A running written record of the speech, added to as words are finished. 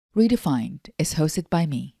Redefined is hosted by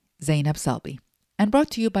me, Zainab Salbi, and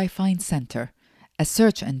brought to you by Find Center, a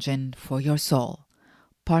search engine for your soul.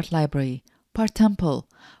 Part library, part temple,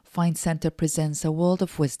 Find Center presents a world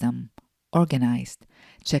of wisdom, organized.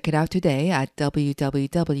 Check it out today at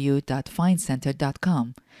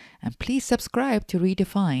www.findcenter.com. And please subscribe to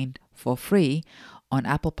Redefined for free on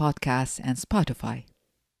Apple Podcasts and Spotify.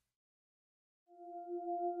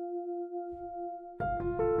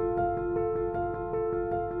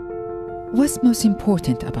 What's most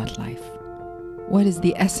important about life? What is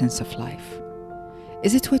the essence of life?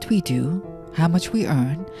 Is it what we do, how much we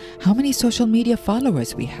earn, how many social media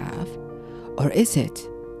followers we have? Or is it,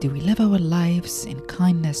 do we live our lives in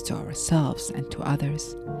kindness to ourselves and to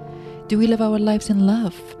others? Do we live our lives in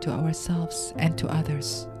love to ourselves and to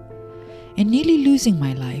others? In nearly losing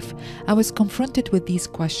my life, I was confronted with these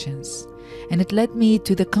questions, and it led me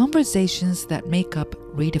to the conversations that make up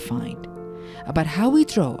Redefined, about how we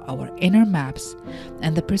draw our inner maps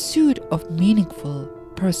and the pursuit of meaningful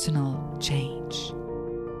personal change.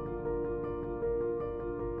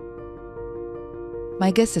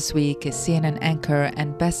 My guest this week is CNN anchor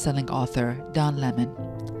and best-selling author Don Lemon.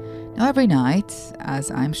 Now, every night,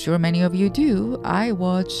 as I'm sure many of you do, I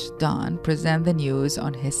watch Don present the news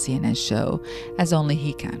on his CNN show as only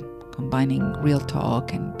he can, combining real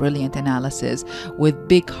talk and brilliant analysis with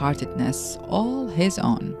big-heartedness, all his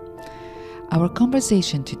own. Our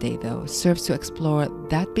conversation today, though, serves to explore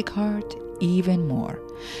that big heart even more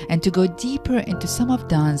and to go deeper into some of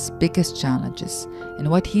Don's biggest challenges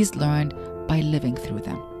and what he's learned by living through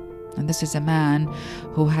them. And this is a man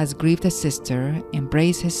who has grieved a sister,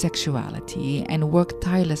 embraced his sexuality, and worked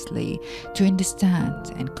tirelessly to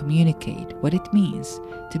understand and communicate what it means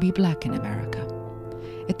to be Black in America.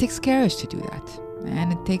 It takes courage to do that,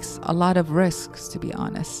 and it takes a lot of risks, to be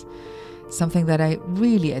honest. Something that I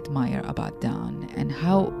really admire about Don and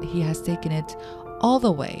how he has taken it all the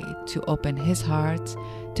way to open his heart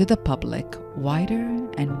to the public wider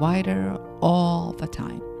and wider all the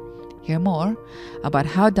time. Hear more about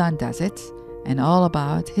how Don does it and all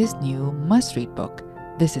about his new must-read book,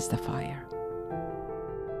 This is the Fire.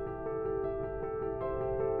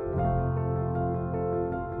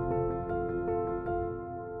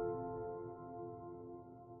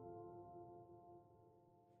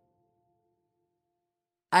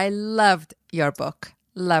 I loved your book.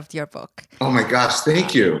 Loved your book. Oh my gosh,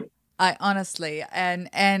 thank you. I honestly, and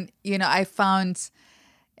you know, I found,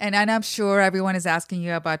 and I'm sure everyone is asking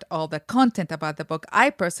you about all the content about the book.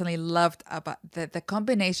 I personally loved about the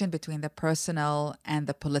combination between the personal and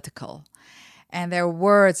the political. And there are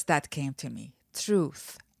words that came to me: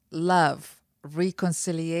 truth, love,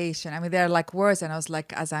 reconciliation. I mean, they're like words. And I was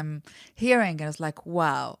like, as I'm hearing, I was like,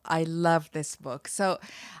 wow, I love this book. So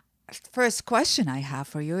first question I have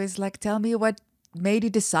for you is like, tell me what made you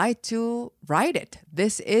decide to write it.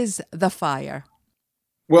 This is the fire.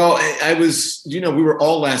 Well, I was, we were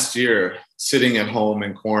all last year sitting at home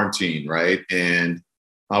in quarantine, right? And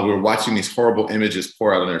we were watching these horrible images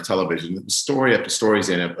pour out on our television, story after story,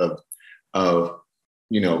 Zainab, of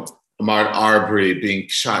Ahmaud Arbery being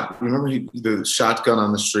shot. Remember the shotgun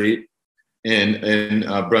on the street in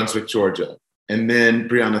Brunswick, Georgia? And then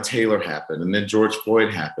Breonna Taylor happened, and then George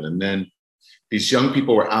Floyd happened. And then these young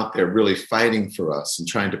people were out there really fighting for us and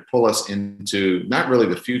trying to pull us into not really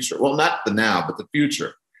the future. Well, not the now, but the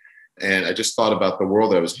future. And I just thought about the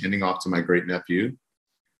world that I was handing off to my great nephew.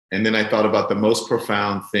 And then I thought about the most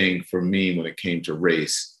profound thing for me when it came to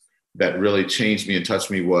race that really changed me and touched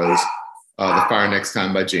me was The Fire Next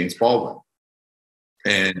Time by James Baldwin.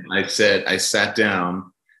 And I sat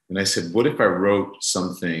down and I said, what if I wrote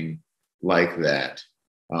something like that,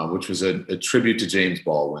 which was a tribute to James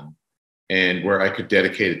Baldwin, and where I could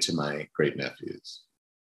dedicate it to my great nephews.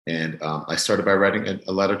 And I started by writing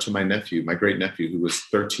a letter to my nephew, my great nephew, who was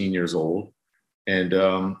 13 years old. And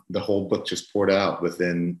the whole book just poured out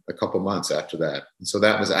within a couple months after that. And so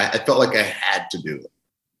that was, I felt like I had to do it.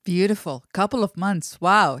 Beautiful. Couple of months.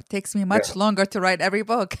 Wow. It takes me much longer to write every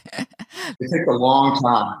book. It takes a long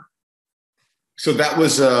time. So that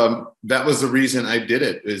was the reason I did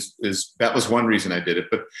it. That was one reason I did it.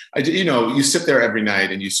 But you sit there every night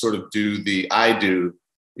and you sort of I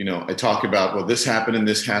talk about, well, this happened and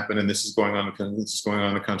this happened and this is going on in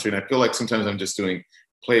the country. And I feel like sometimes I'm just doing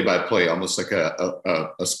play by play, almost like a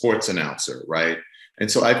sports announcer, right? And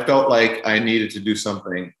so I felt like I needed to do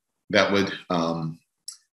something that would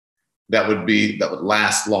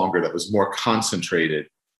last longer, that was more concentrated,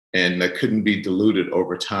 and that couldn't be diluted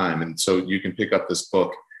over time. And so you can pick up this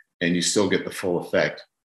book and you still get the full effect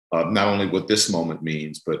of not only what this moment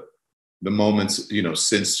means, but the moments,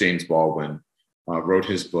 since James Baldwin wrote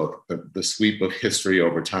his book, the Sweep of History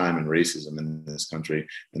Over Time and Racism in this Country,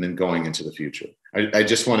 and then Going into the Future. I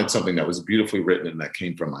just wanted something that was beautifully written and that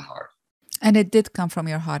came from my heart. And it did come from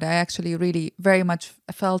your heart. I actually really very much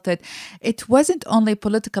felt it. It wasn't only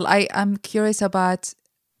political. I'm curious about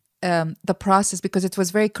the process, because it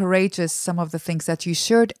was very courageous, some of the things that you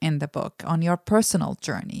shared in the book on your personal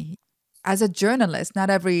journey. As a journalist,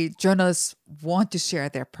 not every journalist want to share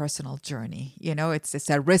their personal journey. You know, it's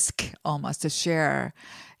a risk almost to share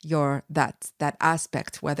that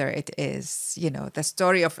aspect, whether it is, you know, the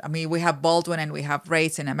story of, I mean, we have Baldwin and we have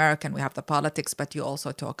race in America and we have the politics, but you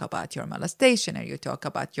also talk about your molestation, and you talk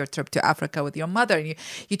about your trip to Africa with your mother, and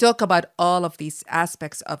you talk about all of these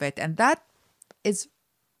aspects of it. And that is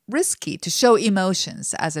risky, to show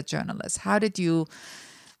emotions as a journalist. How did you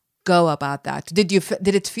go about that? Did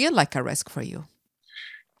it feel like a risk for you?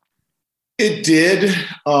 It did.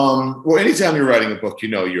 Well, anytime you're writing a book, you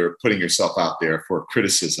know, you're putting yourself out there for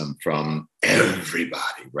criticism from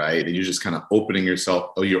everybody, right? And you're just kind of opening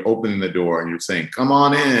yourself, you're opening the door and you're saying, come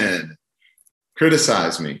on in,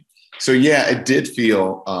 criticize me. So yeah, it did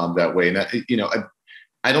feel that way. And you know,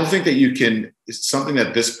 I don't think that you can, something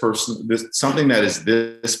that something that is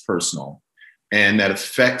this personal and that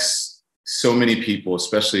affects so many people,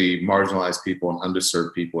 especially marginalized people and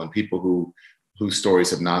underserved people and people whose stories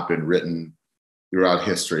have not been written throughout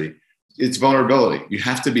history. It's vulnerability. You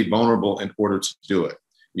have to be vulnerable in order to do it.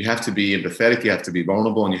 You have to be empathetic, you have to be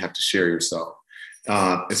vulnerable, and you have to share yourself,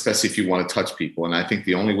 especially if you want to touch people. And I think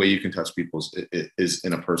the only way you can touch people is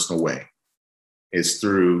in a personal way. It's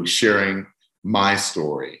through sharing my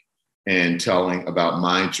story and telling about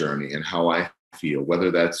my journey and how I feel,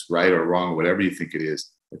 whether that's right or wrong, whatever you think it is.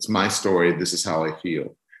 It's my story. This is how I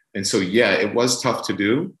feel. And so, yeah, it was tough to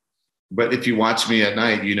do. But if you watch me at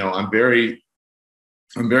night, you know, I'm very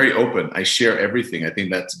open. I share everything. I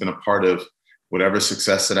think that's been a part of whatever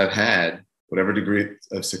success that I've had, whatever degree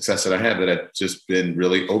of success that I have, that I've just been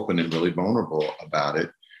really open and really vulnerable about it.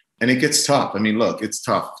 And it gets tough. I mean, look, it's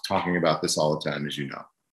tough talking about this all the time, as you know.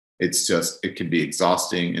 It's just, it can be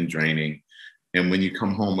exhausting and draining. And when I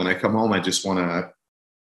come home, I just want to,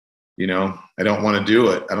 you know, I don't want to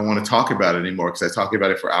do it. I don't want to talk about it anymore, because I talk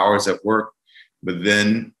about it for hours at work. But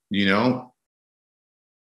then, you know,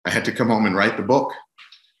 I had to come home and write the book,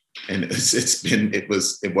 and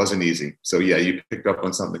it wasn't easy. So yeah, you picked up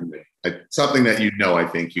on something that, you know, I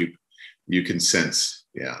think you can sense.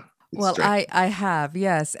 Yeah. Well, I have,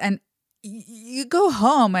 yes. And you go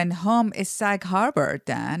home, and home is Sag Harbor,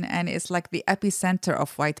 Dan, and it's like the epicenter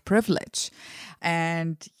of white privilege.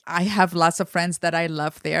 And I have lots of friends that I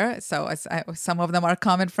love there. So some of them are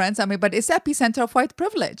common friends. I mean, but it's epicenter of white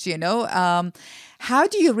privilege, you know. How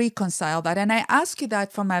do you reconcile that? And I ask you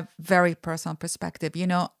that from a very personal perspective. You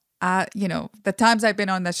know, the times I've been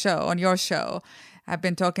on your show, I've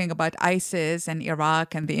been talking about ISIS and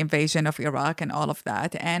Iraq and the invasion of Iraq and all of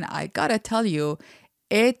that. And I gotta tell you,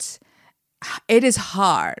 it is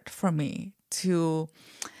hard for me to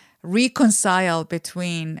reconcile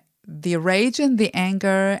between the rage and the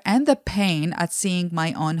anger and the pain at seeing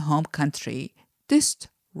my own home country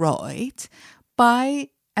destroyed by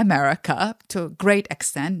America to a great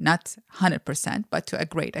extent, not 100%, but to a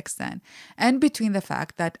great extent. And between the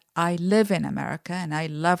fact that I live in America and I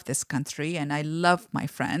love this country and I love my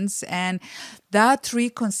friends, and that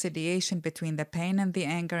reconciliation between the pain and the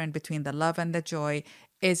anger and between the love and the joy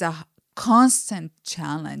is a constant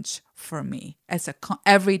challenge for me. It's a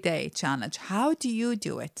everyday challenge. How do you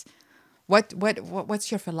do it?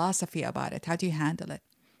 What's your philosophy about it? How do you handle it?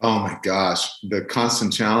 Oh my gosh, the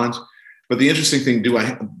constant challenge. But the interesting thing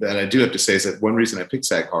that I do have to say is that one reason I picked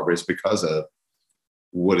Sag Harbor is because of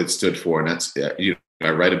what it stood for. And that's, you know,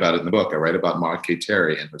 I write about it in the book. I write about Maud K.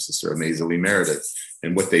 Terry and her sister Amazie Lee Meredith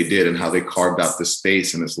and what they did and how they carved out this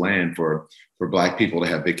space and this land for Black people to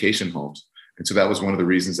have vacation homes. And so that was one of the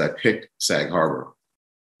reasons I picked Sag Harbor.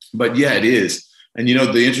 But yeah, it is. And, you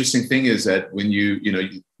know, the interesting thing is that when you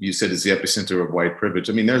said it's the epicenter of white privilege.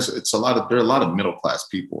 I mean, there are a lot of middle-class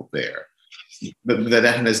people there, but that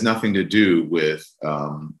has nothing to do with,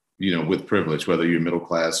 with privilege, whether you're middle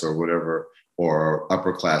class or whatever, or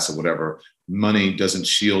upper class or whatever. Money doesn't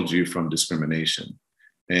shield you from discrimination,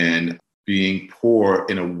 and being poor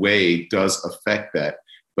in a way does affect that.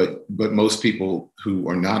 But most people who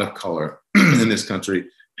are not of color in this country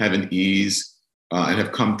have an ease and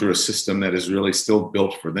have come through a system that is really still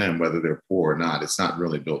built for them, whether they're poor or not. It's not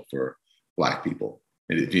really built for Black people.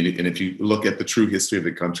 And if you look at the true history of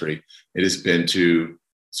the country, it has been to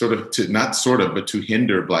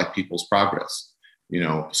hinder Black people's progress. You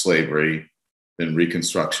know, slavery, then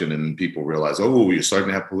Reconstruction, and people realize, oh, you're starting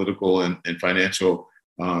to have political and financial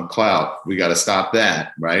clout. We got to stop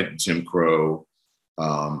that, right? Jim Crow,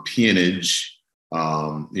 peonage,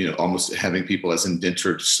 almost having people as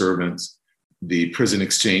indentured servants, the prison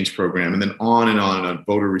exchange program, and then on and on and on,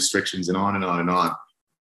 voter restrictions, and on and on and on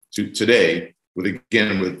to today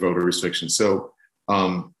with voter restrictions. So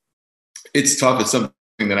it's tough. It's something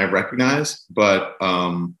that I recognize, but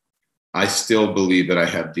I still believe that I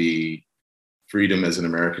have the freedom as an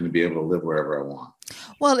American to be able to live wherever I want.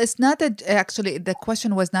 Well, it's not that actually the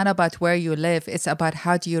question was not about where you live. It's about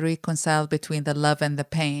how do you reconcile between the love and the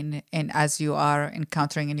pain, and as you are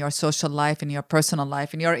encountering in your social life, in your personal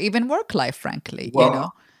life, in your even work life, frankly,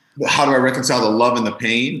 Well, how do I reconcile the love and the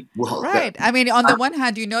pain? Well, right. I mean, on the one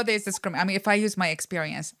hand, there's discrimination. I mean, if I use my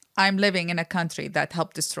experience, I'm living in a country that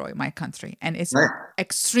helped destroy my country. And it's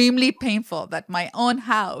extremely painful that my own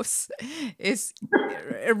house is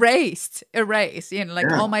erased.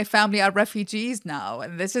 All my family are refugees now.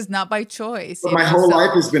 And this is not by choice. But my whole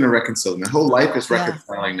life has been a reconciling. My whole life is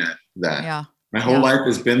reconciling that. Yeah. My whole life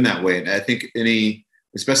has been that way. And I think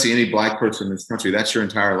especially any Black person in this country, that's your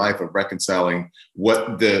entire life of reconciling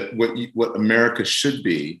what America should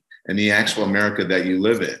be and the actual America that you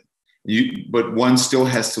live in. But one still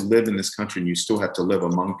has to live in this country, and you still have to live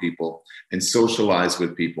among people and socialize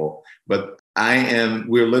with people. But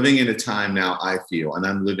we're living in a time now, I feel, and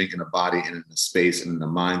I'm living in a body and in a space and in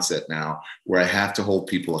a mindset now where I have to hold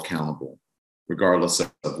people accountable, regardless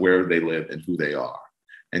of where they live and who they are.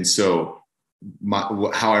 And so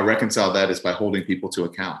how I reconcile that is by holding people to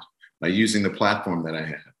account, by using the platform that I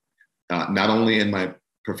have, not only in my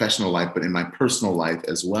professional life, but in my personal life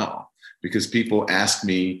as well, because people ask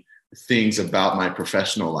me things about my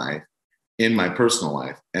professional life in my personal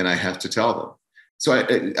life, and I have to tell them. So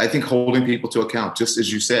I think holding people to account, just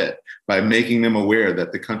as you said, by making them aware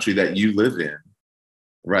that the country that you live in,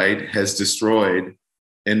 right, has destroyed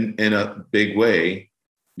in a big way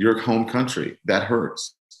your home country. That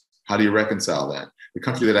hurts. How do you reconcile that? The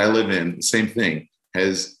country that I live in, the same thing,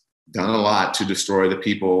 has done a lot to destroy the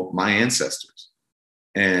people, my ancestors.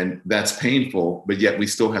 And that's painful, but yet we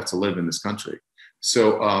still have to live in this country.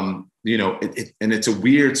 So, and it's a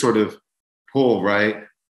weird sort of pull, right?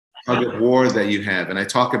 Tug of war that you have. And I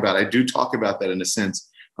do talk about that in a sense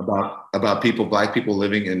about people, Black people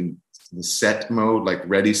living in the set mode, like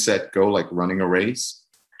ready, set, go, like running a race.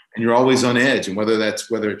 And you're always on edge. And whether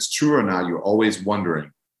it's true or not, you're always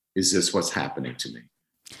wondering, is this what's happening to me?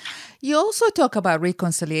 You also talk about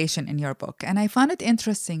reconciliation in your book. And I found it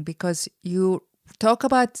interesting because you talk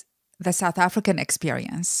about the South African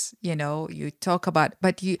experience, you talk about,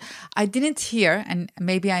 but I didn't hear, and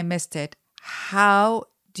maybe I missed it. How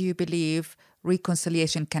do you believe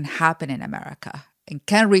reconciliation can happen in America? And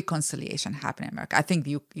can reconciliation happen in America? I think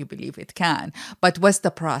you believe it can, but what's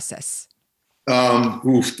the process?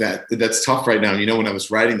 That's tough right now. When I was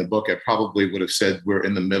writing the book, I probably would have said we're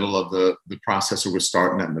in the middle of the process, or we're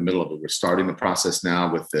starting in the middle of it. We're starting the process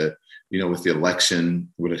now with the election.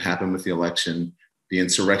 What had happened with the election, the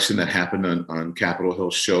insurrection that happened on Capitol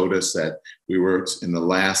Hill showed us that we were in the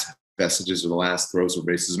last vestiges or the last throes of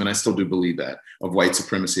racism. And I still do believe that, of white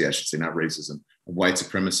supremacy, I should say, not racism, of white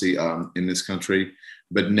supremacy in this country.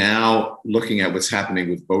 But now looking at what's happening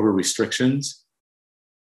with voter restrictions,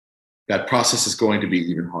 that process is going to be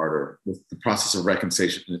even harder. The process of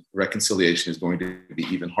reconciliation is going to be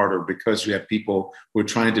even harder because you have people who are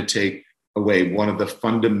trying to take away one of the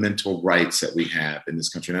fundamental rights that we have in this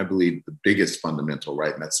country. And I believe the biggest fundamental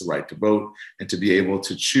right, and that's the right to vote and to be able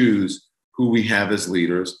to choose who we have as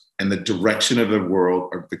leaders and the direction of the world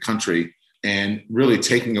or the country, and really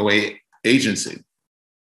taking away agency.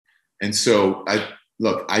 And so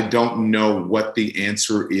I don't know what the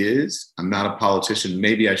answer is. I'm not a politician.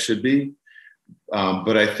 Maybe I should be.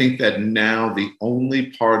 But I think that now the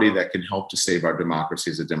only party that can help to save our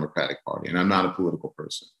democracy is a Democratic Party. And I'm not a political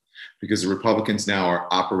person, because the Republicans now are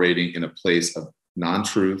operating in a place of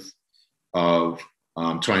non-truth, of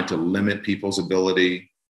trying to limit people's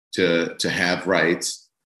ability to have rights,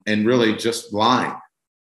 and really just lying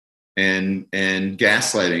and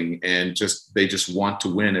gaslighting, and they just want to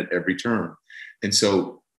win at every turn. And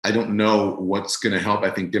so I don't know what's going to help. I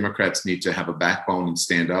think Democrats need to have a backbone and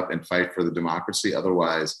stand up and fight for the democracy.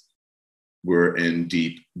 Otherwise, we're in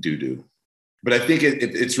deep doo-doo. But I think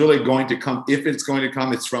it's really going to come. If it's going to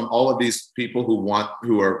come, it's from all of these people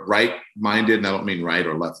who are right-minded, and I don't mean right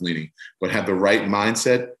or left-leaning, but have the right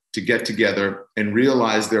mindset to get together and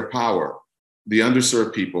realize their power. The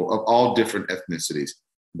underserved people of all different ethnicities,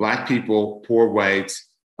 Black people, poor whites,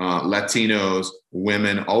 Latinos,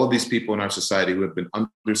 women, all of these people in our society who have been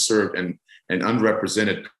underserved and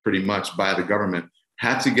unrepresented pretty much by the government,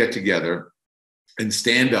 have to get together and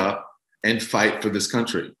stand up and fight for this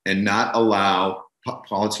country and not allow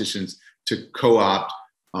politicians to co-opt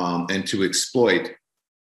and to exploit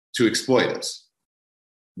us.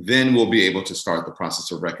 Then we'll be able to start the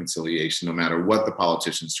process of reconciliation, no matter what the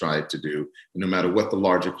politicians try to do, and no matter what the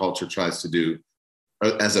larger culture tries to do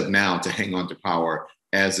as of now to hang on to power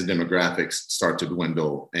as the demographics start to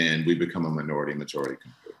dwindle and we become a majority country.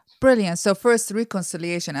 Brilliant. So first,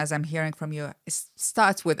 reconciliation, as I'm hearing from you,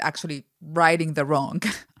 starts with actually righting the wrong.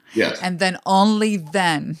 Yes. And then only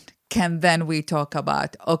then can we talk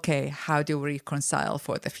about, okay, how do we reconcile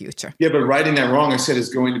for the future? Yeah, but righting that wrong, I said,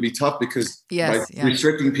 is going to be tough because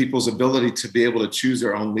restricting people's ability to be able to choose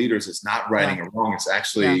their own leaders is not righting a wrong. It's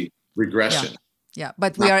actually regression. Yeah,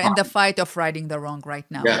 but we are in the fight of righting the wrong right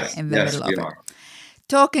now. Yes, in the middle of it.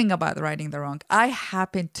 Talking about righting the wrong, I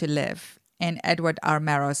happen to live in Edward R.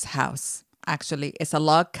 Murrow's house. Actually, it's a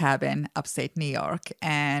log cabin upstate New York,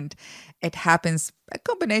 and it happens a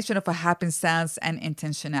combination of a happenstance and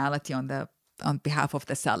intentionality on behalf of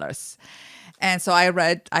the sellers. And so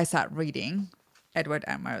I sat reading Edward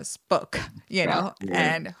R. Murrow's book,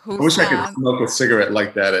 and I wish I could smoke a cigarette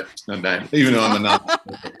like that at night, even though I'm a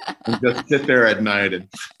non-smoker. And just sit there at night and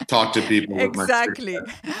talk to people. Exactly.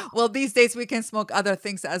 Well, these days we can smoke other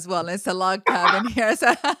things as well. It's a log cabin here.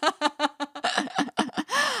 So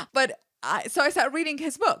but I started reading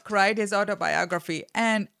his book, right? His autobiography.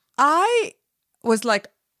 And I was like,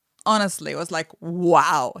 honestly, was like,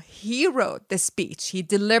 wow, he wrote the speech. He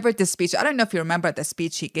delivered the speech. I don't know if you remember the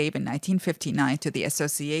speech he gave in 1959 to the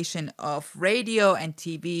Association of Radio and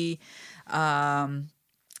TV,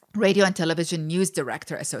 Radio and Television News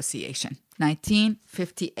Director Association,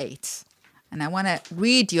 1958. And I want to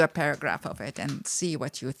read you a paragraph of it and see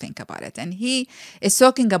what you think about it. And he is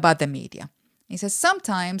talking about the media. He says,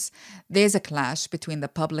 sometimes there's a clash between the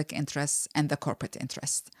public interest and the corporate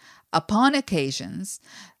interest. Upon occasions,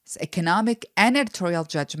 economic and editorial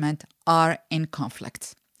judgment are in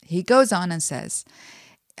conflict. He goes on and says,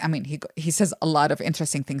 he says a lot of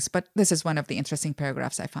interesting things, but this is one of the interesting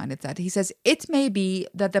paragraphs I find it that he says, it may be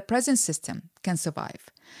that the present system can survive.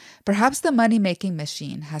 Perhaps the money-making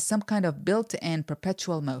machine has some kind of built-in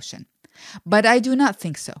perpetual motion, but I do not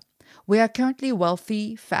think so. We are currently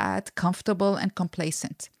wealthy, fat, comfortable, and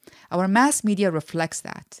complacent. Our mass media reflects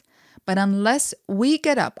that. But unless we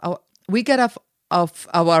get up of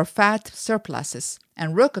our fat surpluses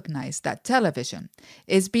and recognize that television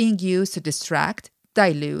is being used to distract,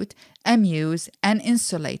 dilute, amuse, and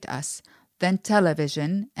insulate us, then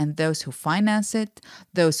television and those who finance it,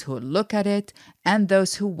 those who look at it, and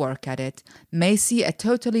those who work at it may see a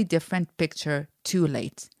totally different picture too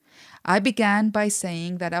late. I began by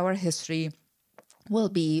saying that our history will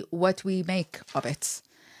be what we make of it.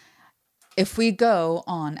 If we go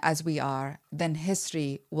on as we are, then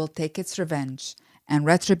history will take its revenge, and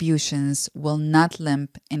retributions will not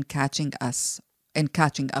limp in catching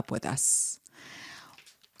up with us.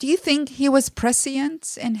 Do you think he was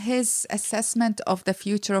prescient in his assessment of the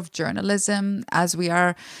future of journalism as we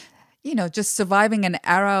are, just surviving an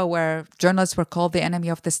era where journalists were called the enemy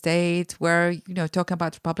of the state, where, talking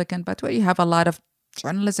about Republican, but where you have a lot of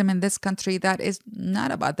journalism in this country that is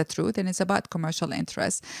not about the truth and it's about commercial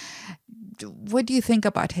interests. What do you think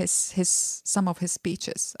about some of his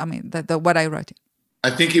speeches? What I wrote. I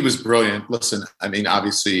think he was brilliant. Listen,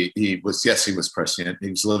 obviously he was prescient. He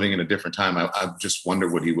was living in a different time. I just wonder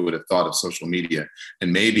what he would have thought of social media.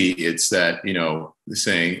 And maybe it's that,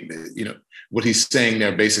 saying, what he's saying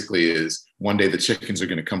there basically is one day the chickens are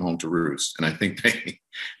going to come home to roost. And I think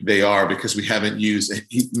they are, because we haven't used,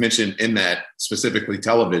 he mentioned in that specifically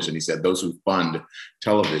television. He said those who fund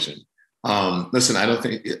television. Listen, I don't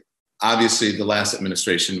think, obviously the last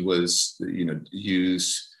administration was,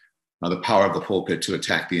 used the power of the pulpit to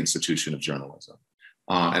attack the institution of journalism.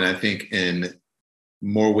 And I think in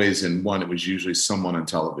more ways than one, it was usually someone on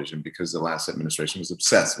television, because the last administration was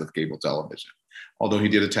obsessed with cable television. Although he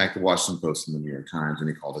did attack the Washington Post and the New York Times, and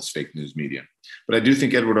he called us fake news media. But I do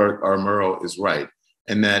think Edward R. Murrow is right.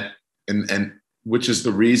 And which is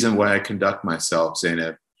the reason why I conduct myself,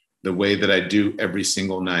 Zainab, the way that I do every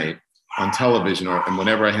single night on television, and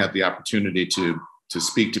whenever I have the opportunity to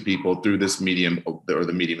speak to people through this medium, or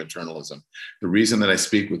the medium of journalism. The reason that I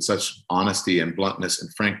speak with such honesty and bluntness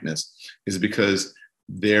and frankness is because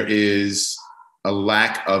there is a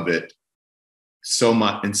lack of it so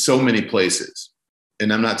much in so many places.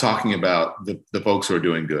 And I'm not talking about the folks who are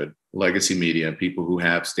doing good, legacy media, people who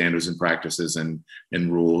have standards and practices and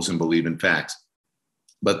rules and believe in facts.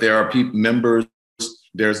 But there are members,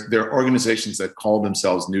 there are organizations that call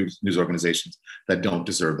themselves news organizations that don't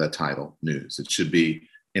deserve that title, news. It should be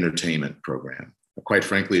entertainment program. Quite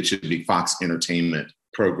frankly, it should be Fox Entertainment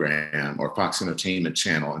program or Fox Entertainment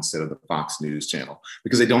channel instead of the Fox News channel,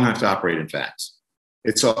 because they don't have to operate in facts.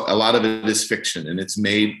 It's a lot of it is fiction, and it's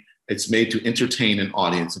made to entertain an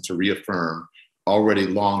audience and to reaffirm already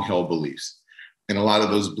long held beliefs. And a lot of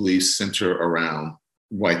those beliefs center around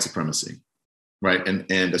white supremacy, right?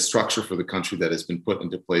 And a structure for the country that has been put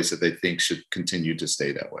into place that they think should continue to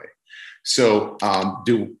stay that way. So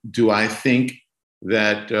do I think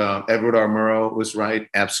that Edward R. Murrow was right?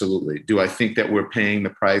 Absolutely. Do I think that we're paying the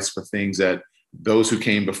price for things that those who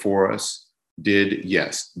came before us did?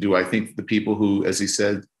 Yes. Do I think the people who, as he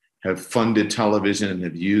said, have funded television and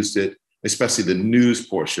have used it, especially the news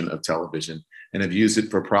portion of television, and have used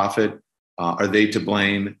it for profit, are they to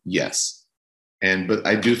blame? Yes. But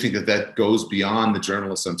I do think that goes beyond the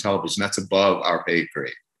journalists on television. That's above our pay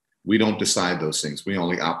grade. We don't decide those things. We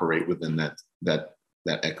only operate within that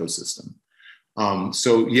ecosystem.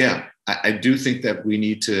 So yeah, I do think that we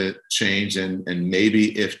need to change, and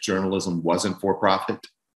maybe if journalism wasn't for profit,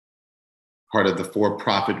 part of the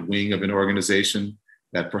for-profit wing of an organization,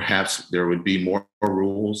 that perhaps there would be more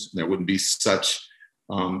rules. There wouldn't be such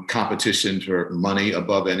competition for money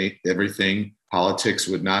above everything. Politics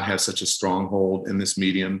would not have such a stronghold in this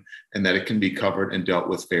medium, and that it can be covered and dealt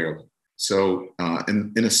with fairly. So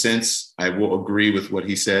in a sense, I will agree with what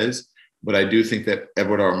he says, but I do think that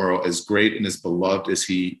Edward R. Murrow, as great and as beloved as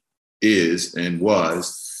he is and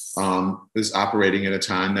was operating at a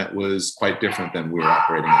time that was quite different than we're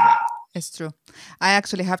operating in now. It's true. I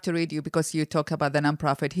actually have to read you because you talk about the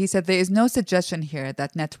nonprofit. He said there is no suggestion here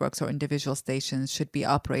that networks or individual stations should be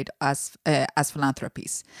operated as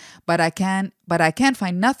philanthropies. But I can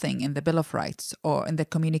find nothing in the Bill of Rights or in the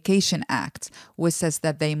Communication Act which says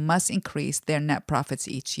that they must increase their net profits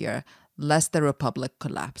each year, lest the republic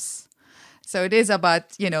collapse. So it is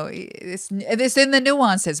about, it's in the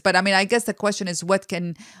nuances. But I mean, I guess the question is what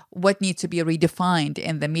needs to be redefined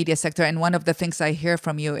in the media sector. And one of the things I hear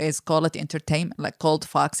from you is call it entertainment, like called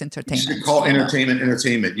Fox Entertainment. You should call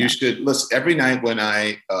entertainment. You should listen every night when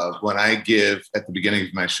I give at the beginning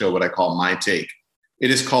of my show what I call my take.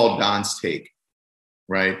 It is called Don's Take,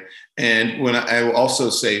 right? And when I will also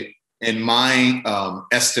say, in my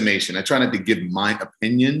estimation, I try not to give my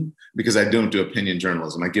opinion because I don't do opinion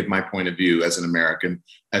journalism. I give my point of view as an American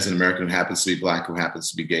who happens to be Black, who happens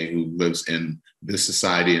to be gay, who lives in this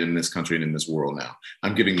society and in this country and in this world now.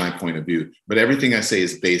 I'm giving my point of view, but everything I say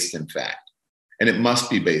is based in fact, and it must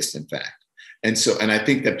be based in fact. And I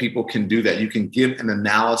think that people can do that. You can give an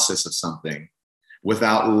analysis of something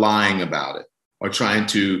without lying about it or trying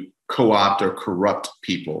to co-opt or corrupt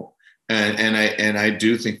people. And I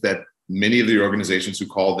do think that many of the organizations who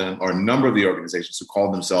call them, or a number of the organizations who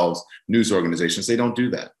call themselves news organizations, they don't do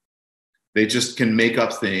that. They just can make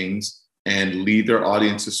up things and lead their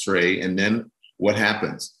audience astray. And then what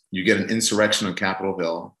happens? You get an insurrection on Capitol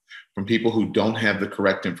Hill from people who don't have the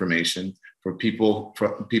correct information, for people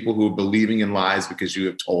who are believing in lies because you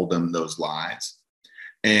have told them those lies.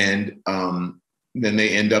 And then they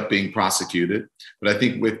end up being prosecuted. But I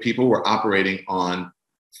think with people who are operating on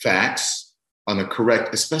facts, on the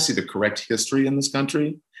correct, especially the correct history in this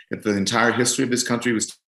country, if the entire history of this country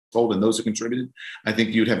was told and those who contributed, I think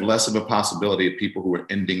you'd have less of a possibility of people who are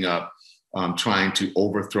ending up trying to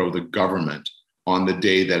overthrow the government on the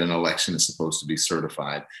day that an election is supposed to be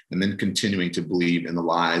certified, and then continuing to believe in the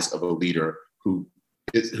lies of a leader who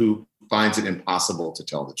finds it impossible to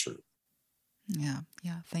tell the truth. Yeah,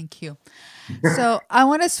 thank you. So I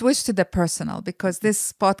want to switch to the personal, because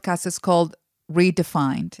this podcast is called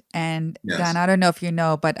Redefined. And yes. Dan, I don't know if you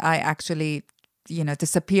know, but I actually,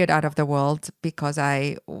 disappeared out of the world because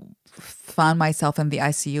I found myself in the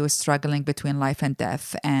ICU struggling between life and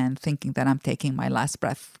death and thinking that I'm taking my last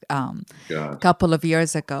breath a couple of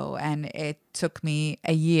years ago. And it took me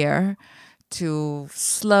a year to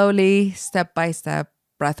slowly, step by step,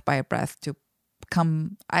 breath by breath, to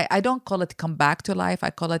I don't call it come back to life. I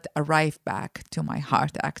call it arrive back to my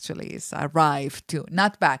heart, actually. It's arrived to,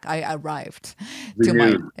 not back, I arrived to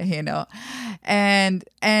my,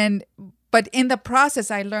 but in the process,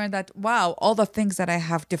 I learned that, wow, all the things that I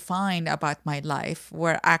have defined about my life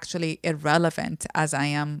were actually irrelevant as I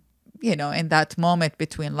am, in that moment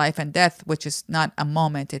between life and death, which is not a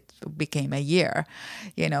moment, it became a year,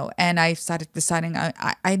 and I started deciding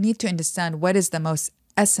I need to understand what is the most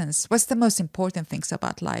essence, what's the most important things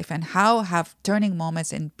about life, and how have turning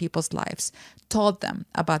moments in people's lives taught them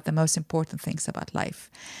about the most important things about life.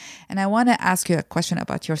 And I want to ask you a question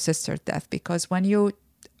about your sister's death, because when you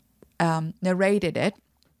narrated it,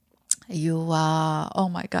 you, oh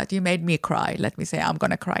my God, you made me cry. Let me say, I'm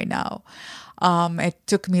going to cry now. It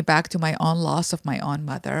took me back to my own loss of my own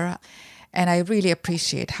mother. And I really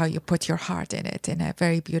appreciate how you put your heart in it in a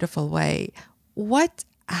very beautiful way. What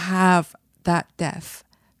have that death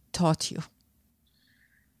taught you?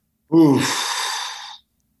 Ooh,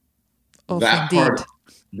 Of that indeed.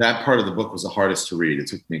 part of the book was the hardest to read. It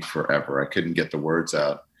took me forever. I couldn't get the words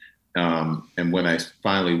out. And when I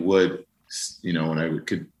finally would, when I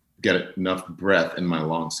could get enough breath in my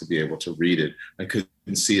lungs to be able to read it, I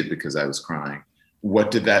couldn't see it because I was crying.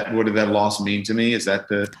 What did that loss mean to me? Is that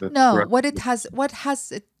the No, correct? what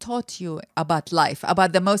has it taught you about life,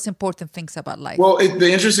 about the most important things about life? Well,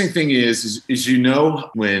 the interesting thing is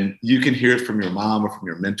when you can hear it from your mom or from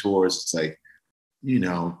your mentors, it's like,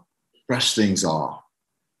 brush things off.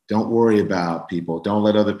 Don't worry about people. Don't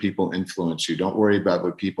let other people influence you. Don't worry about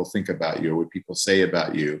what people think about you or what people say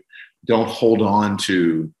about you. Don't hold on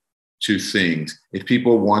to things. If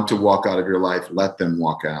people want to walk out of your life, let them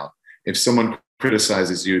walk out. If someone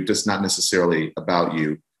criticizes you, it's not necessarily about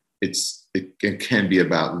you. It can be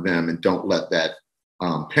about them, and don't let that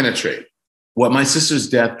penetrate. What my sister's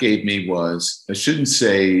death gave me was, I shouldn't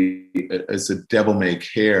say as a devil may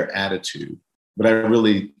care attitude, but I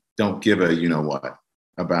really don't give a what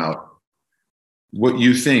about what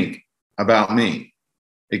you think about me.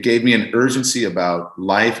 It gave me an urgency about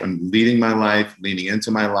life and leading my life, leaning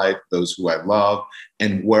into my life, those who I love,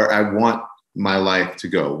 and where I want my life to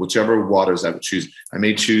go, whichever waters I would choose. I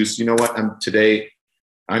may choose, I'm going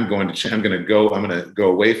to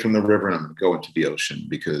go away from the river and I'm going to go into the ocean,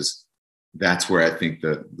 because that's where I think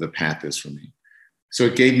the path is for me. So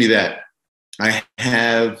it gave me that. I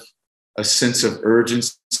have a sense of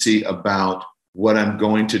urgency about what I'm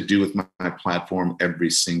going to do with my platform every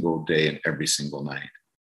single day and every single night.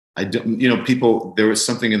 I don't, there was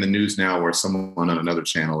something in the news now where someone on another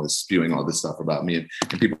channel is spewing all this stuff about me, and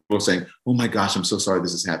people are saying, oh my gosh, I'm so sorry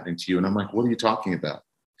this is happening to you. And I'm like, what are you talking about?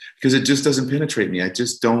 Because it just doesn't penetrate me. I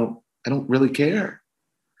don't really care.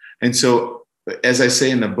 And so, as I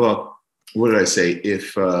say in the book, what did I say?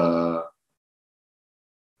 If, I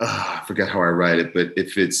forgot how I write it, but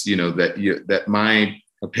if it's, that my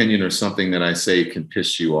opinion or something that I say can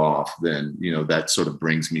piss you off, then, that sort of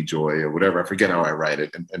brings me joy or whatever. I forget how I write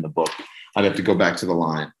it in the book. I'd have to go back to the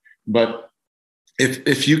line. But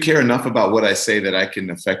if you care enough about what I say that I can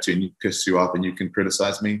affect you and you piss you off and you can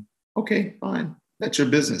criticize me, okay, fine. That's your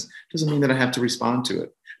business. It doesn't mean that I have to respond to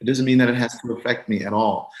it. It doesn't mean that it has to affect me at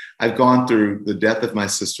all. I've gone through the death of my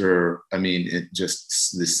sister.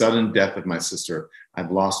 Just the sudden death of my sister.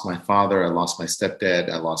 I've lost my father. I lost my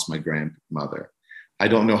stepdad. I lost my grandmother. I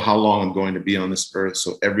don't know how long I'm going to be on this earth.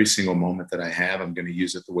 So every single moment that I have, I'm going to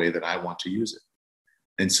use it the way that I want to use it.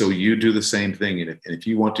 And so you do the same thing. And if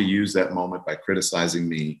you want to use that moment by criticizing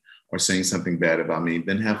me or saying something bad about me,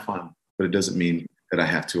 then have fun. But it doesn't mean that I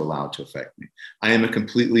have to allow it to affect me. I am a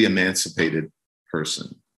completely emancipated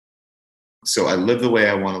person. So I live the way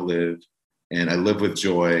I want to live, and I live with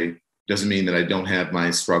joy. Doesn't mean that I don't have my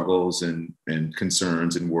struggles and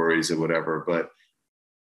concerns and worries or whatever, but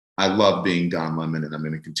I love being Don Lemon, and I'm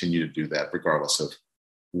going to continue to do that regardless of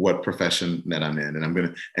what profession that I'm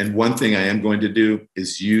in. And one thing I am going to do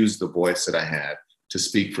is use the voice that I have to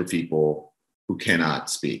speak for people who cannot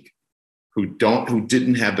speak, who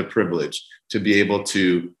didn't have the privilege to be able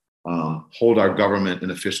to hold our government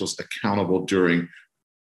and officials accountable during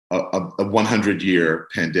a 100-year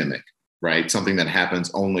pandemic, right? Something that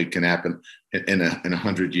can happen in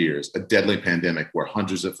 100 years, a deadly pandemic where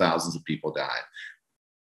hundreds of thousands of people died.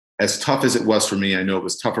 As tough as it was for me, I know it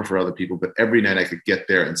was tougher for other people, but every night I could get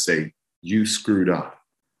there and say, you screwed up.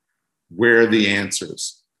 Where are the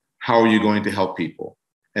answers? How are you going to help people?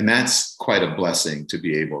 And that's quite a blessing to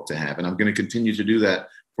be able to have. And I'm going to continue to do that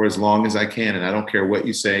for as long as I can. And I don't care what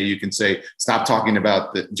you say. You can say, stop talking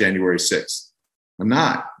about the January 6th. I'm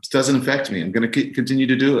not. It doesn't affect me. I'm going to continue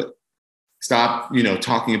to do it. Stop,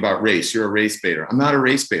 talking about race. You're a race baiter. I'm not a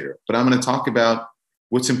race baiter, but I'm going to talk about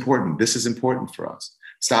what's important. This is important for us.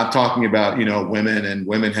 Stop talking about, women and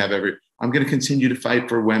women have I'm going to continue to fight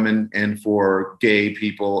for women and for gay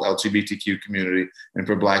people, LGBTQ community, and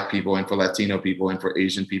for Black people and for Latino people and for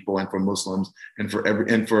Asian people and for Muslims and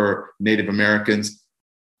for Native Americans,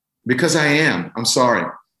 because I am. I'm sorry.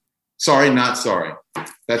 Sorry, not sorry.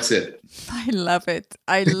 That's it. I love it.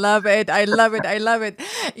 I love it. I love it. I love it.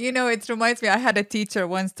 It reminds me, I had a teacher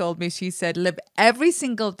once told me, she said, live every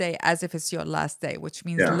single day as if it's your last day, which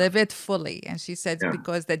means live it fully. And she said,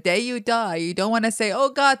 because the day you die, you don't want to say, oh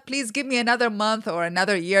God, please give me another month or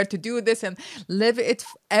another year to do this, and live it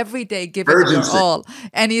every day, give it your all.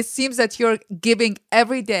 And it seems that you're giving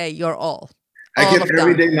every day your all. I give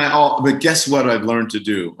every day my all, but guess what I've learned to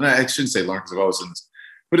do? And I shouldn't say learn, because I've always done this.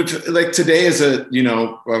 But if like today is a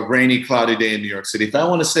rainy, cloudy day in New York City, if I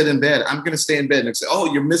want to sit in bed, I'm going to stay in bed and say,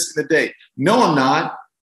 "Oh, you're missing the day." No, I'm not.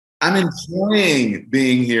 I'm enjoying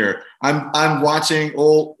being here. I'm watching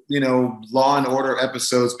old, Law and Order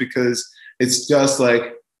episodes because it's just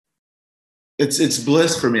like it's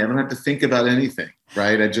bliss for me. I don't have to think about anything,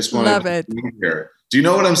 right? I just want to be here. Do you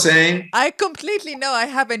know what I'm saying? I completely know. I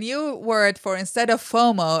have a new word for instead of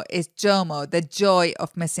FOMO is JOMO, the joy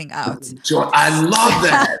of missing out. Joy. I love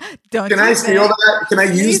that. Can I steal that? Can I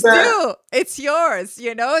use that? Do. It's yours.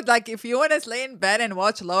 Like if you want to lay in bed and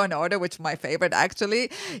watch Law and Order, which is my favorite actually,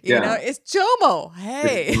 you know, it's JOMO.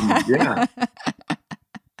 Hey. Yeah.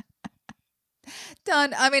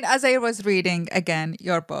 Don, I mean, as I was reading again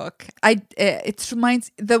your book, it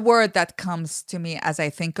reminds the word that comes to me as I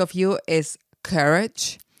think of you is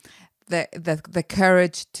courage, the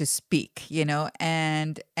courage to speak,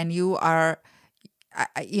 and you are,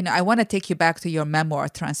 I want to take you back to your memoir,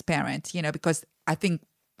 Transparent, because I don't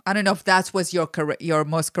know if that was your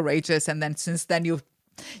most courageous, and then since then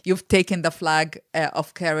you've taken the flag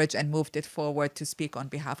of courage and moved it forward to speak on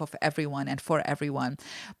behalf of everyone and for everyone.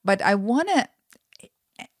 But I want to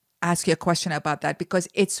ask you a question about that, because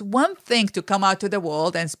it's one thing to come out to the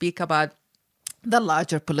world and speak about the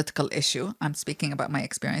larger political issue. I'm speaking about my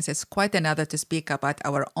experience. It's quite another to speak about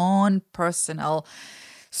our own personal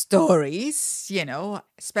stories,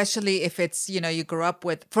 especially if it's, you grew up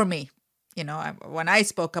with, for me, when I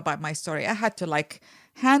spoke about my story, I had to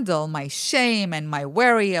handle my shame and my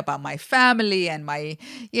worry about my family and my,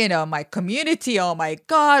 my community. Oh my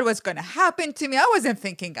God, what's going to happen to me? I wasn't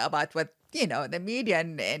thinking about what the media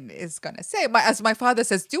and is going to say. As my father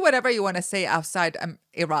says, do whatever you want to say outside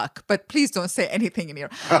Iraq, but please don't say anything in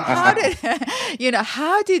Iraq. How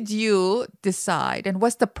did you decide, and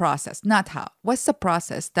what's the process? Not how. What's the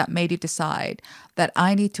process that made you decide that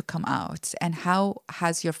I need to come out? And how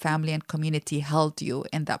has your family and community held you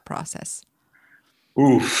in that process?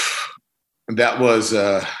 Oof. That was...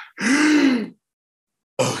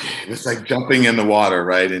 Okay, it's like jumping in the water,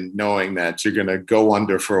 right? And knowing that you're going to go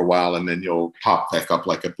under for a while and then you'll pop back up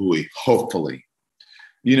like a buoy, hopefully.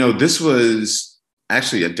 This was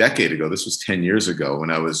actually a decade ago. This was 10 years ago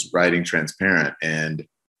when I was writing Transparent. And,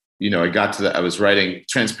 I got to I was writing,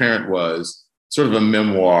 Transparent was sort of a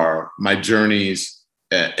memoir, my journeys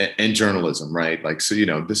in journalism, right? So,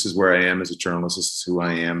 this is where I am as a journalist. This is who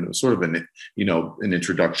I am. It was sort of an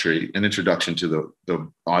introduction to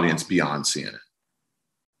the audience beyond CNN.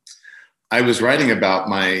 I was writing about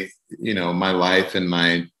my life and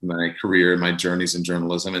my career, my journeys in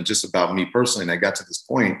journalism, and just about me personally. And I got to this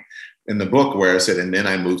point in the book where I said, and then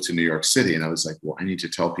I moved to New York City. And I was like, well, I need to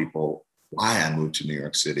tell people why I moved to New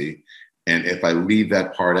York City. And if I leave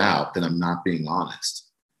that part out, then I'm not being honest.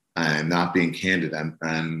 I'm not being candid.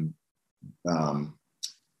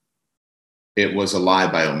 It was a lie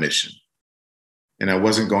by omission. And I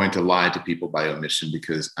wasn't going to lie to people by omission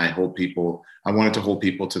because I wanted to hold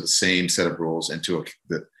people to the same set of rules and to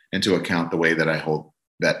account the way that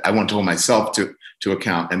I want to hold myself to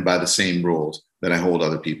account, and by the same rules that I hold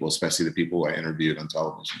other people, especially the people who I interviewed on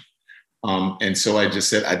television. And so I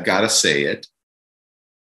just said, I've got to say it.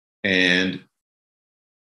 And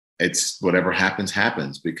it's whatever happens,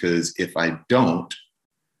 happens, because if I don't,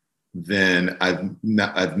 then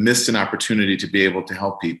I've missed an opportunity to be able to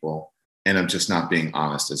help people. And I'm just not being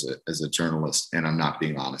honest as a journalist, and I'm not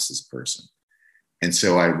being honest as a person. And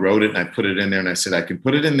so I wrote it and I put it in there, and I said, I can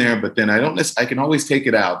put it in there, but then I can always take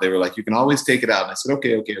it out. They were like, you can always take it out. And I said,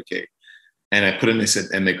 okay. And I put it in,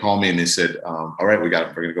 and they called me and they said, all right, we're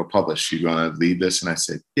going to go publish. You want to leave this? And I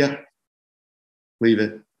said, yeah, leave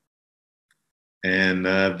it. And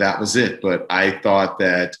that was it. But I thought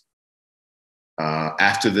that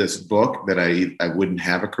after this book that I wouldn't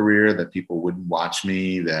have a career, that people wouldn't watch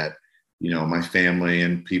me, that my family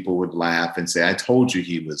and people would laugh and say, I told you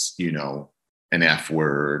he was, an F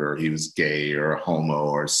word, or he was gay or a homo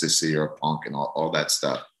or a sissy or a punk and all that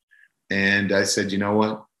stuff. And I said, you know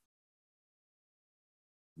what?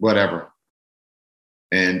 Whatever.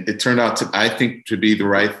 And it turned out I think to be the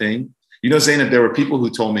right thing. Zainab, there were people who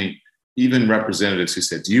told me, even representatives who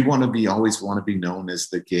said, do you always want to be known as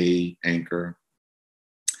the gay anchor?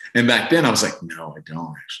 And back then I was like, no, I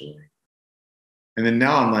don't actually. And then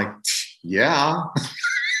now I'm like, yeah,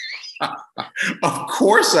 of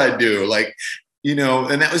course I do. And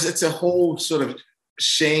it's a whole sort of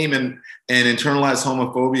shame and internalized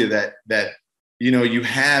homophobia that you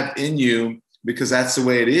have in you because that's the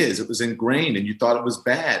way it is. It was ingrained and you thought it was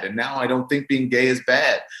bad. And now I don't think being gay is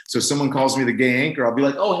bad. So if someone calls me the gay anchor, I'll be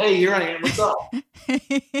like, oh, hey, here I am. What's up?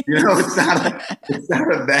 It's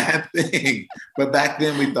not a bad thing. But back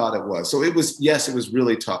then we thought it was. So it was, yes, it was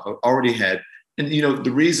really tough. I already had, and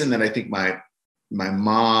the reason that I think my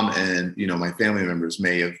mom and, my family members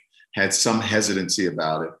may have had some hesitancy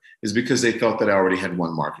about it is because they felt that I already had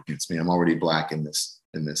one mark against me. I'm already Black in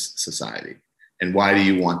this society. And why do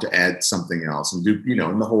you want to add something else? And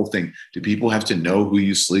and the whole thing, do people have to know who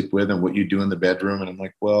you sleep with and what you do in the bedroom? And I'm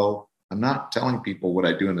like, well, I'm not telling people what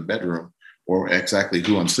I do in the bedroom or exactly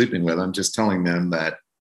who I'm sleeping with. I'm just telling them that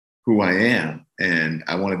who I am. And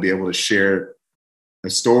I want to be able to share a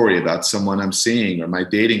story about someone I'm seeing or my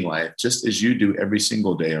dating life, just as you do every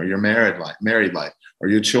single day, or your married life, or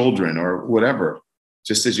your children, or whatever,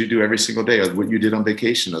 just as you do every single day, or what you did on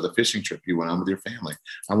vacation, or the fishing trip you went on with your family.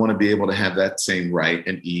 I want to be able to have that same right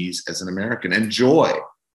and ease as an American, and joy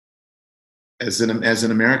as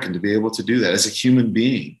an American to be able to do that as a human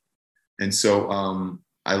being. And so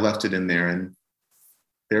I left it in there, and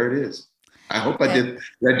there it is. I hope I did.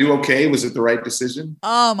 Did I do okay? Was it the right decision?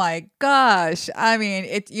 Oh my gosh. I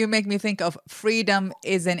mean, you make me think of freedom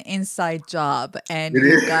is an inside job, and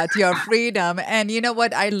you got your freedom. And you know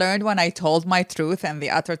what I learned when I told my truth and the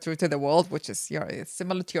utter truth to the world, which is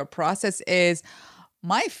similar to your process, is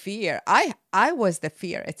my fear. I was the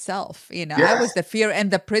fear itself, Yes. I was the fear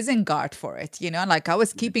and the prison guard for it, like I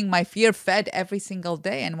was keeping my fear fed every single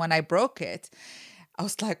day. And when I broke it, I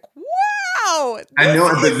was like, wow. I know,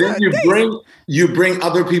 but then you bring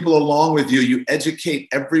other people along with you. You educate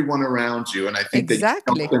everyone around you. And I think that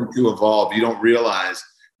you help them to evolve. You don't realize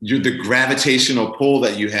the gravitational pull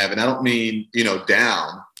that you have. And I don't mean,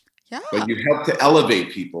 down, but you help to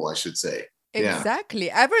elevate people, I should say. Exactly.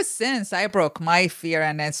 Yeah. Ever since I broke my fear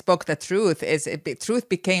and I spoke the truth, truth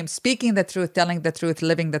became speaking the truth, telling the truth,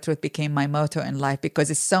 living the truth became my motto in life, because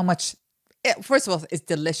it's so much. First of all, it's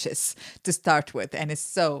delicious to start with, and it's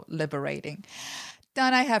so liberating.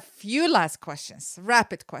 Don, I have few last questions,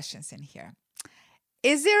 rapid questions in here.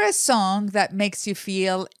 Is there a song that makes you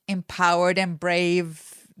feel empowered and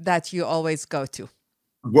brave that you always go to?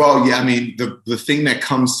 Well, yeah, I mean, the thing that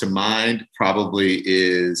comes to mind probably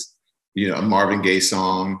is, a Marvin Gaye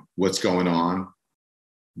song, What's Going On.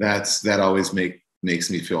 That always makes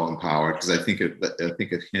me feel empowered, because I think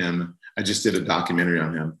of him. I just did a documentary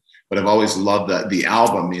on him. But I've always loved the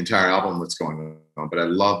album, the entire album, What's Going On. But I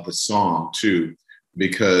love the song too,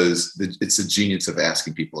 because it's the genius of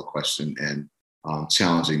asking people a question and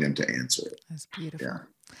challenging them to answer it. That's beautiful. Yeah.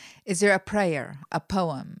 Is there a prayer, a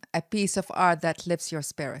poem, a piece of art that lifts your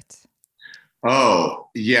spirit? Oh,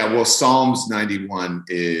 yeah. Well, Psalms 91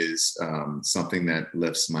 is something that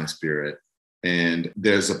lifts my spirit. And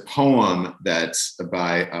there's a poem that's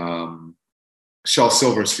by Shel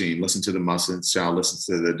Silverstein. Listen to the musts, shall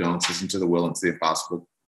listen to the don'ts, listen to the will and to the impossible,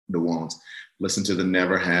 the won'ts, listen to the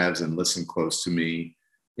never haves, and listen close to me.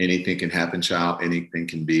 Anything can happen, child, anything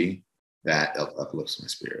can be. That uplifts my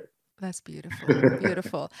spirit. That's beautiful.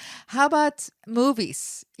 Beautiful. How about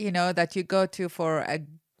movies, that you go to for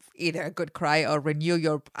either a good cry or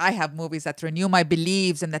I have movies that renew my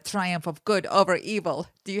beliefs and the triumph of good over evil.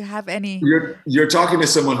 Do you have any? You're talking to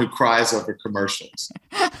someone who cries over commercials.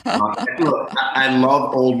 Look, I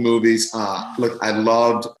love old movies. Look, I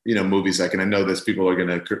loved, movies like, and I know this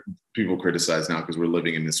people criticize now because we're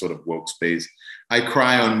living in this sort of woke space. I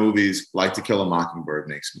cry on movies like To Kill a Mockingbird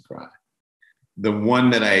makes me cry. The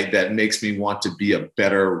one that makes me want to be a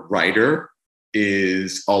better writer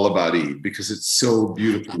is All About Eve, because it's so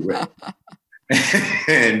beautifully written.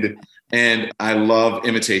 and I love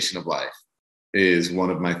Imitation of Life is one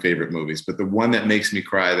of my favorite movies. But the one that makes me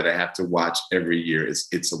cry that I have to watch every year is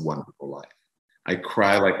It's a Wonderful Life. I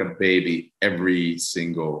cry like a baby every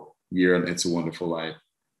single year on It's a Wonderful Life.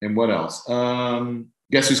 And what else?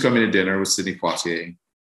 Guess Who's Coming to Dinner with Sidney Poitier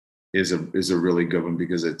is a really good one,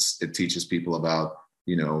 because it teaches people about,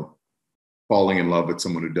 falling in love with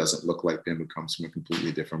someone who doesn't look like them, who comes from a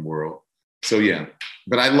completely different world. So yeah,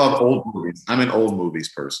 but I love old movies. I'm an old movies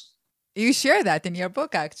person. You share that in your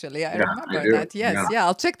book, actually. I remember that. Yes. Yeah.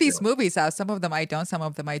 I'll check these movies out. Some of them I don't, some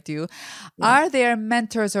of them I do. Yeah. Are there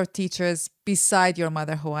mentors or teachers beside your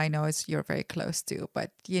mother, who I know you're very close to,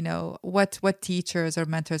 but what teachers or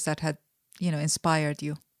mentors that had, inspired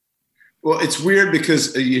you? Well, it's weird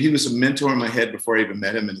because he was a mentor in my head before I even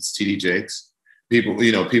met him, and it's T.D. Jakes.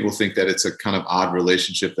 People think that it's a kind of odd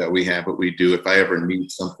relationship that we have, but we do. If I ever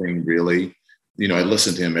need something really, I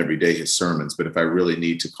listen to him every day, his sermons, but if I really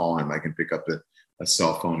need to call him, I can pick up a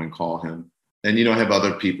cell phone and call him. And, I have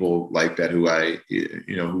other people like that who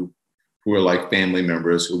who are like family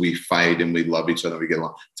members, who we fight and we love each other, we get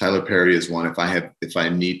along. Tyler Perry is one. If I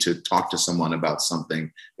need to talk to someone about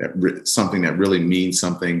something that really means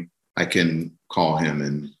something, I can call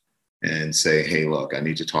him and say, hey, look, I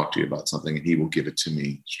need to talk to you about something, and he will give it to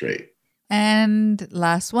me straight. And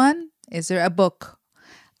last one, is there a book,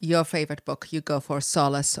 your favorite book, you go for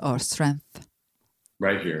solace or strength?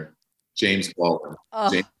 Right here, James Baldwin.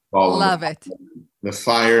 Oh, James Baldwin. love it. The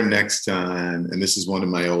Fire Next Time. And this is one of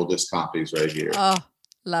my oldest copies right here. Oh,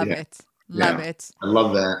 love it. Love it. I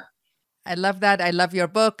love that. I love that. I love your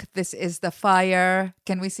book. This is The Fire.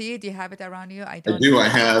 Can we see it? Do you have it around you? I do. I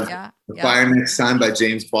have The Fire Next Time by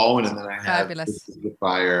James Baldwin, and then I have This is The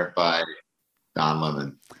Fire by Don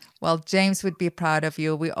Lemon. Well, James would be proud of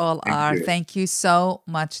you. We all are. Thank you so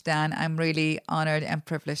much, Dan. I'm really honored and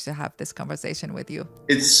privileged to have this conversation with you.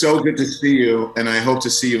 It's so good to see you, and I hope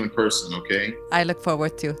to see you in person, okay? I look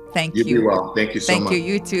forward to. Thank you. You be well. Thank you so much. Thank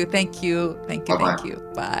you. You too. Thank you. Thank you. Bye-bye. Thank you.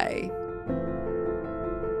 Bye.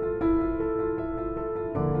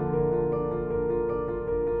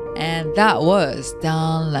 And that was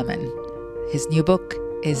Don Lemon. His new book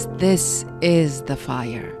is This is the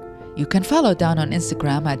Fire. You can follow Don on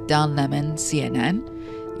Instagram at DonLemonCNN.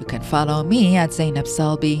 You can follow me at Zainab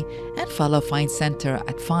Salbi and follow Find Center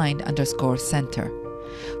at find_center.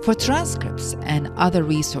 For transcripts and other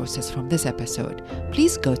resources from this episode,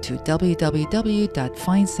 please go to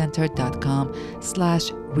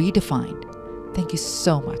www.findcenter.com/redefined. Thank you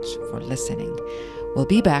so much for listening. We'll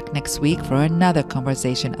be back next week for another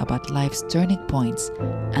conversation about life's turning points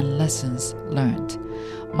and lessons learned.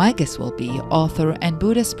 My guest will be author and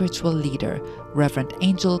Buddhist spiritual leader, Reverend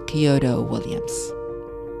Angel Kyoto Williams.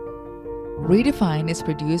 Redefined is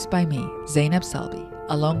produced by me, Zainab Salbi,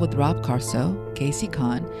 along with Rob Carso, Casey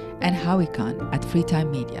Khan, and Howie Khan at Freetime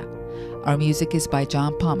Media. Our music is by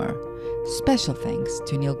John Palmer. Special thanks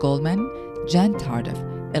to Neil Goldman, Jen Tardif,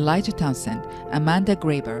 Elijah Townsend, Amanda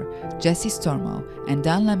Graber, Jesse Stormo, and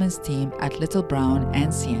Don Lemon's team at Little Brown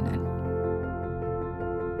and CNN.